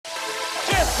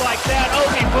like that.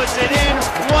 Ovvy puts it in.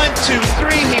 1, 2,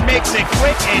 3. He makes it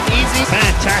quick and easy.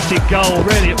 Fantastic goal,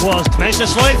 really it was. Managed to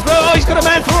slide through. Oh, he's got a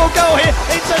man for all goal here.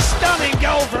 It's a stunning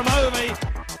goal from Ovvy.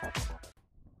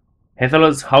 Hey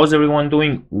fellas, how's everyone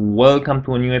doing? Welcome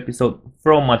to a new episode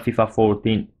from my FIFA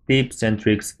 14 tips and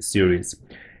tricks series.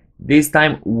 This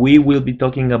time we will be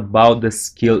talking about the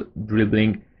skill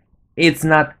dribbling. It's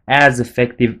not as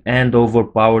effective and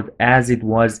overpowered as it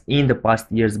was in the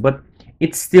past years, but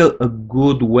it's still a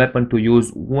good weapon to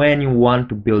use when you want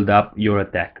to build up your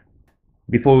attack.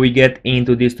 Before we get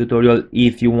into this tutorial,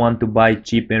 if you want to buy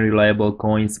cheap and reliable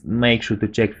coins, make sure to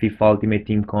check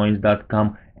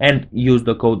FIFAultimateteamcoins.com and use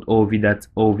the code Ovvy, that's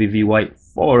OVVY,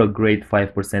 for a great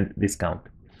 5% discount.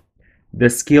 The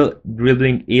skill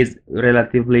dribbling is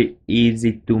relatively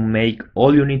easy to make.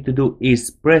 All you need to do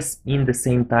is press in the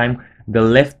same time the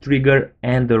left trigger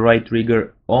and the right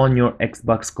trigger on your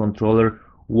Xbox controller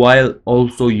while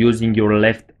also using your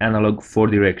left analog for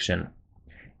direction.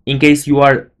 In case you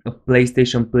are a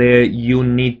PlayStation player, you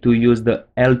need to use the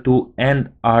L2 and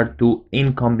R2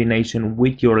 in combination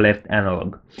with your left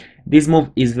analog. This move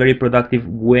is very productive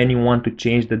when you want to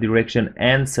change the direction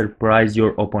and surprise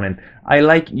your opponent. I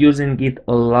like using it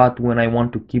a lot when I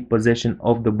want to keep possession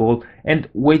of the ball and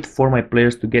wait for my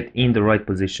players to get in the right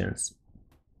positions.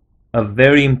 A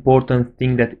very important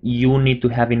thing that you need to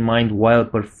have in mind while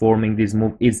performing this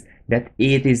move is that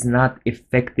it is not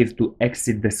effective to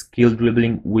exit the skill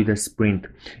dribbling with a sprint.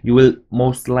 You will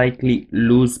most likely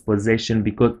lose possession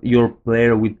because your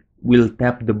player will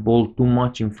tap the ball too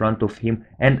much in front of him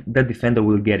and the defender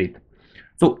will get it.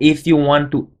 So if you want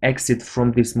to exit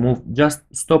from this move, just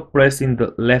stop pressing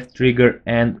the left trigger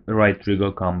and right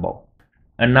trigger combo.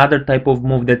 Another type of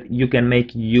move that you can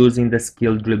make using the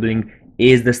skill dribbling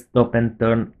is the stop and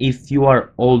turn. If you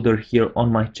are older here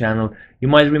on my channel, you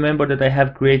might remember that I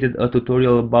have created a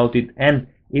tutorial about it and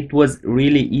it was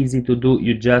really easy to do.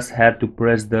 You just had to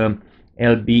press the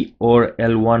LB or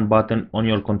L1 button on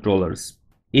your controllers.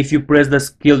 If you press the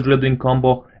skill dribbling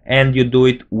combo and you do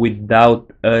it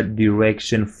without a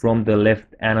direction from the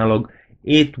left analog,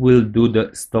 it will do the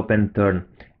stop and turn.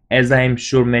 As I am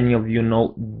sure many of you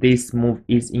know, this move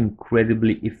is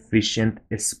incredibly efficient,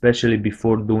 especially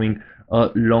before doing a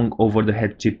long over the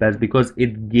head chip pass, because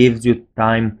it gives you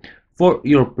time for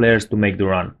your players to make the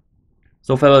run.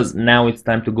 So fellas, now it's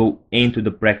time to go into the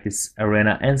practice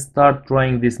arena and start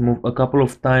trying this move a couple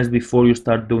of times before you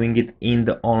start doing it in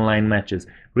the online matches.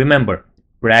 Remember,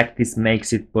 practice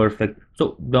makes it perfect,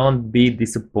 so don't be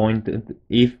disappointed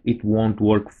if it won't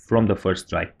work from the first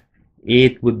try.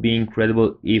 It would be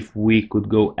incredible if we could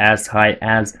go as high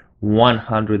as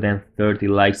 130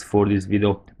 likes for this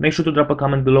video. Make sure to drop a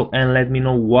comment below and let me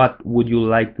know what would you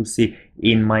like to see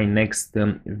in my next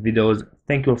videos.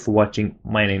 Thank you all for watching.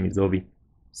 My name is Ovvy.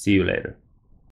 See you later.